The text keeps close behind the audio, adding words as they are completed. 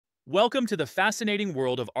Welcome to the fascinating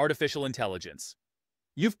world of artificial intelligence.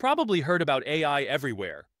 You've probably heard about AI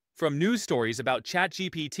everywhere, from news stories about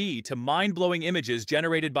ChatGPT to mind-blowing images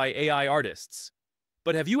generated by AI artists.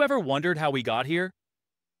 But have you ever wondered how we got here?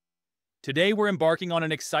 Today we're embarking on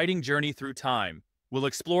an exciting journey through time. We'll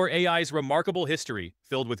explore AI's remarkable history,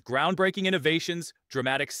 filled with groundbreaking innovations,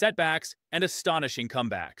 dramatic setbacks, and astonishing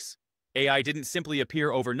comebacks. AI didn't simply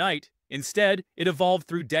appear overnight. Instead, it evolved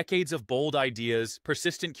through decades of bold ideas,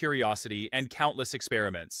 persistent curiosity, and countless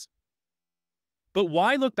experiments. But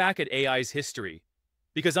why look back at AI's history?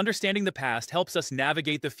 Because understanding the past helps us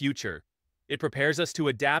navigate the future. It prepares us to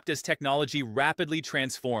adapt as technology rapidly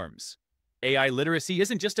transforms. AI literacy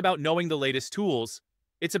isn't just about knowing the latest tools,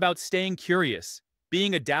 it's about staying curious,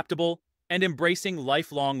 being adaptable, and embracing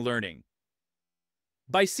lifelong learning.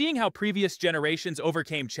 By seeing how previous generations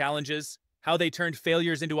overcame challenges, how they turned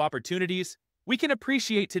failures into opportunities, we can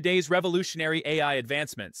appreciate today's revolutionary AI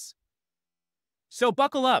advancements. So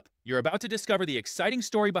buckle up, you're about to discover the exciting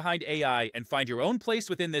story behind AI and find your own place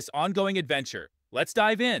within this ongoing adventure. Let's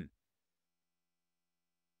dive in.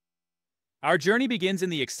 Our journey begins in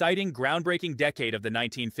the exciting, groundbreaking decade of the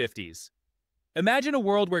 1950s. Imagine a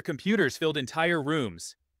world where computers filled entire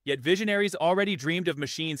rooms, yet visionaries already dreamed of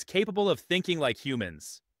machines capable of thinking like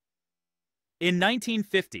humans. In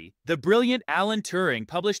 1950, the brilliant Alan Turing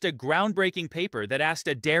published a groundbreaking paper that asked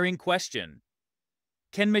a daring question: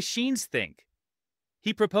 can machines think?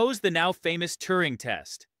 He proposed the now famous Turing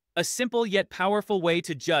test, a simple yet powerful way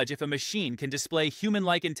to judge if a machine can display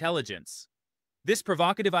human-like intelligence. This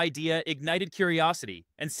provocative idea ignited curiosity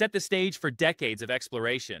and set the stage for decades of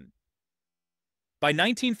exploration. By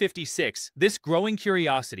 1956, this growing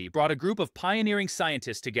curiosity brought a group of pioneering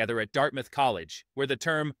scientists together at Dartmouth College, where the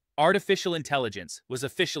term artificial intelligence was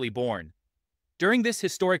officially born. During this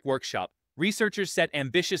historic workshop, researchers set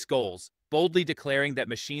ambitious goals, boldly declaring that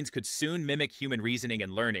machines could soon mimic human reasoning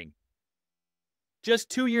and learning. Just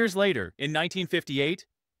 2 years later, in 1958,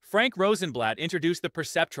 Frank Rosenblatt introduced the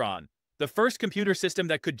perceptron, the first computer system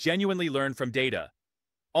that could genuinely learn from data.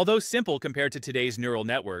 Although simple compared to today's neural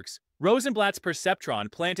networks, Rosenblatt's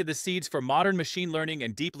perceptron planted the seeds for modern machine learning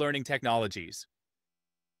and deep learning technologies.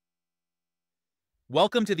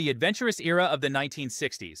 Welcome to the adventurous era of the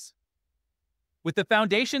 1960s. With the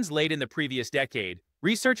foundations laid in the previous decade,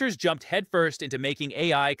 researchers jumped headfirst into making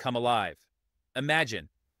AI come alive. Imagine,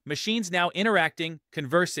 machines now interacting,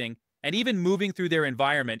 conversing, and even moving through their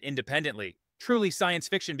environment independently, truly science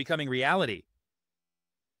fiction becoming reality.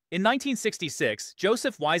 In 1966,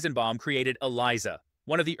 Joseph Weizenbaum created ELIZA,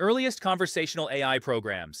 one of the earliest conversational AI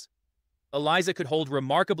programs. ELIZA could hold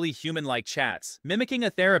remarkably human-like chats, mimicking a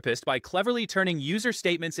therapist by cleverly turning user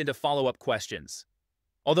statements into follow-up questions.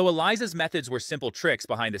 Although ELIZA's methods were simple tricks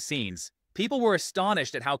behind the scenes, people were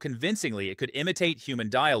astonished at how convincingly it could imitate human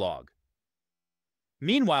dialogue.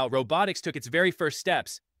 Meanwhile, robotics took its very first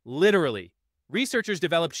steps, literally. Researchers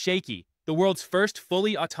developed Shaky, the world's first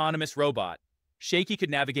fully autonomous robot. Shaky could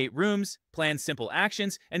navigate rooms, plan simple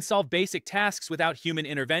actions, and solve basic tasks without human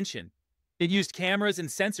intervention. It used cameras and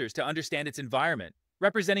sensors to understand its environment,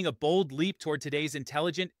 representing a bold leap toward today's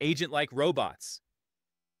intelligent, agent-like robots.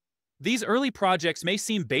 These early projects may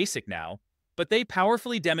seem basic now, but they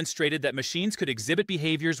powerfully demonstrated that machines could exhibit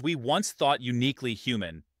behaviors we once thought uniquely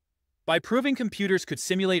human. By proving computers could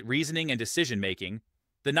simulate reasoning and decision-making,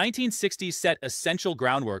 the 1960s set essential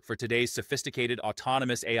groundwork for today's sophisticated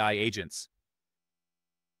autonomous AI agents.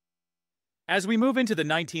 As we move into the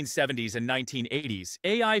 1970s and 1980s,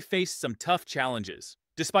 AI faced some tough challenges.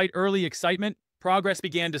 Despite early excitement, progress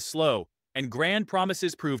began to slow, and grand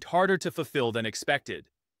promises proved harder to fulfill than expected.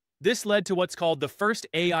 This led to what's called the first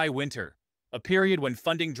AI winter, a period when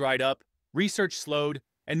funding dried up, research slowed,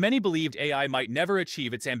 and many believed AI might never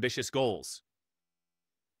achieve its ambitious goals.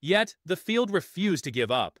 Yet, the field refused to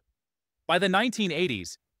give up. By the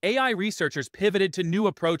 1980s, AI researchers pivoted to new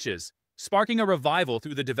approaches, sparking a revival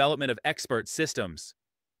through the development of expert systems.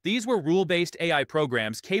 These were rule-based AI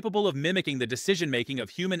programs capable of mimicking the decision-making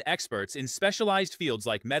of human experts in specialized fields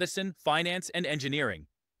like medicine, finance, and engineering.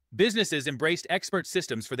 Businesses embraced expert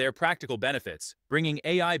systems for their practical benefits, bringing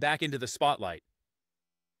AI back into the spotlight.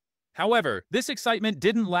 However, this excitement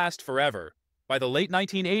didn't last forever. By the late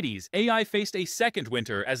 1980s, AI faced a second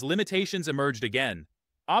winter as limitations emerged again.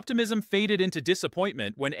 Optimism faded into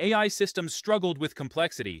disappointment when AI systems struggled with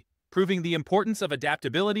complexity, proving the importance of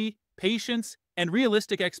adaptability, patience, and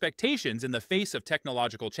realistic expectations in the face of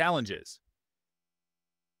technological challenges.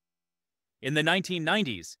 In the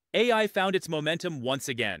 1990s, AI found its momentum once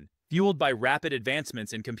again, fueled by rapid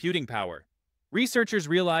advancements in computing power. Researchers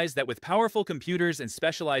realized that with powerful computers and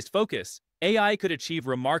specialized focus, AI could achieve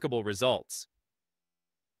remarkable results.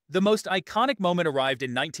 The most iconic moment arrived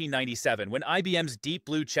in 1997 when IBM's Deep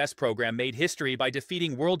Blue chess program made history by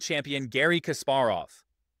defeating world champion Garry Kasparov.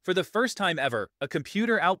 For the first time ever, a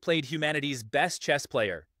computer outplayed humanity's best chess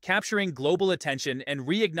player, capturing global attention and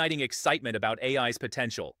reigniting excitement about AI's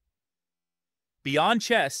potential. Beyond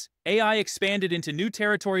chess, AI expanded into new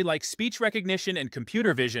territory like speech recognition and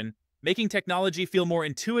computer vision, making technology feel more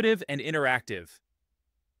intuitive and interactive.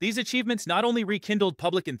 These achievements not only rekindled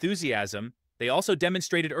public enthusiasm, they also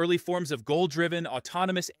demonstrated early forms of goal-driven,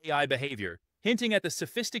 autonomous AI behavior, hinting at the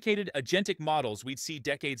sophisticated agentic models we'd see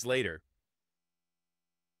decades later.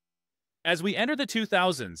 As we enter the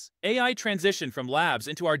 2000s, AI transitioned from labs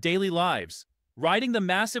into our daily lives, riding the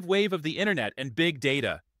massive wave of the internet and big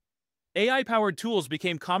data. AI-powered tools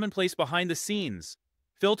became commonplace behind the scenes,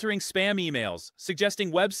 filtering spam emails,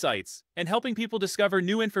 suggesting websites, and helping people discover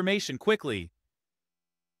new information quickly.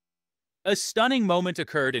 A stunning moment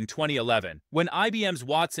occurred in 2011 when IBM's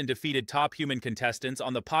Watson defeated top human contestants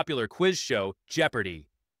on the popular quiz show Jeopardy!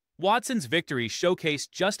 Watson's victory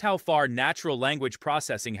showcased just how far natural language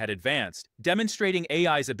processing had advanced, demonstrating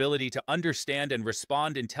AI's ability to understand and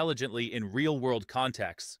respond intelligently in real-world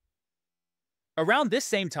contexts. Around this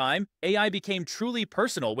same time, AI became truly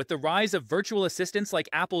personal with the rise of virtual assistants like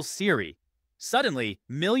Apple's Siri. Suddenly,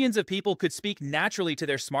 millions of people could speak naturally to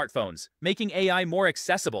their smartphones, making AI more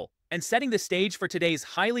accessible and setting the stage for today's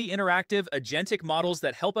highly interactive, agentic models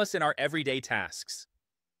that help us in our everyday tasks.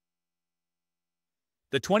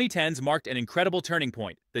 The 2010s marked an incredible turning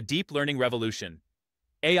point, the deep learning revolution.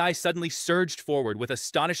 AI suddenly surged forward with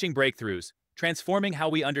astonishing breakthroughs, transforming how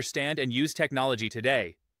we understand and use technology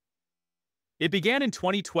today. It began in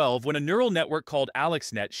 2012 when a neural network called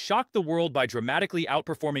AlexNet shocked the world by dramatically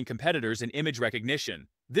outperforming competitors in image recognition.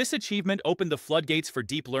 This achievement opened the floodgates for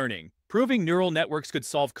deep learning, proving neural networks could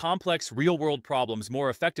solve complex real-world problems more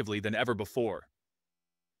effectively than ever before.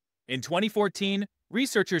 In 2014,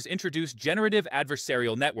 researchers introduced generative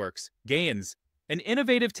adversarial networks, GANs, an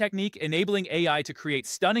innovative technique enabling AI to create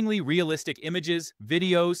stunningly realistic images,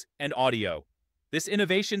 videos, and audio. This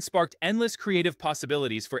innovation sparked endless creative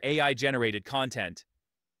possibilities for AI-generated content.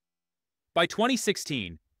 By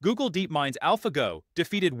 2016, Google DeepMind's AlphaGo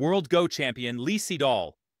defeated world Go champion Lee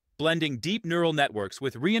Sedol, blending deep neural networks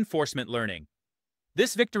with reinforcement learning.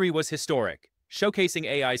 This victory was historic, showcasing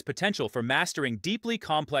AI's potential for mastering deeply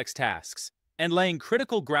complex tasks and laying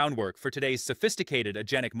critical groundwork for today's sophisticated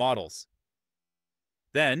agentic models.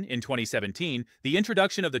 Then, in 2017, the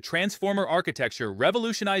introduction of the transformer architecture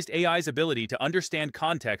revolutionized AI's ability to understand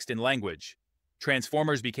context in language.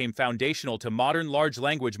 Transformers became foundational to modern large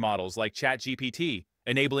language models like ChatGPT,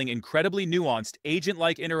 enabling incredibly nuanced,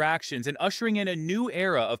 agent-like interactions and ushering in a new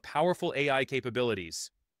era of powerful AI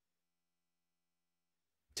capabilities.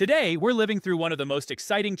 Today, we're living through one of the most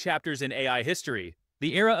exciting chapters in AI history,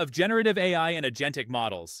 the era of generative AI and agentic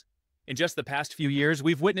models. In just the past few years,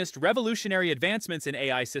 we've witnessed revolutionary advancements in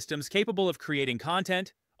AI systems capable of creating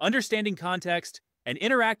content, understanding context, and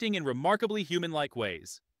interacting in remarkably human-like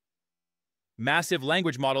ways. Massive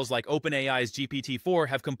language models like OpenAI's GPT-4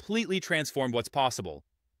 have completely transformed what's possible,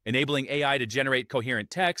 enabling AI to generate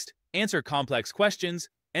coherent text, answer complex questions,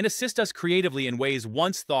 and assist us creatively in ways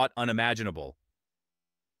once thought unimaginable.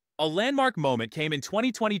 A landmark moment came in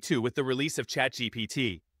 2022 with the release of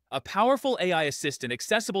ChatGPT, a powerful AI assistant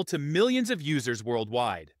accessible to millions of users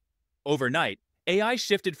worldwide. Overnight, AI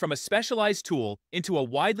shifted from a specialized tool into a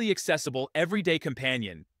widely accessible everyday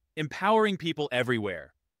companion, empowering people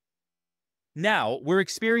everywhere. Now, we're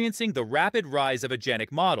experiencing the rapid rise of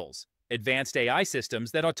agentic models, advanced AI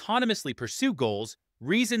systems that autonomously pursue goals,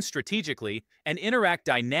 reason strategically, and interact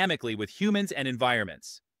dynamically with humans and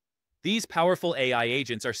environments. These powerful AI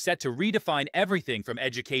agents are set to redefine everything from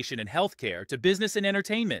education and healthcare to business and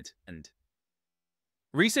entertainment. And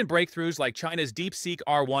recent breakthroughs like China's DeepSeek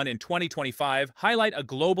R1 in 2025 highlight a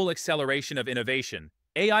global acceleration of innovation.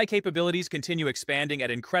 AI capabilities continue expanding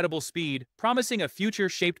at incredible speed, promising a future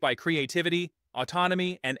shaped by creativity,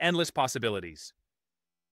 autonomy, and endless possibilities.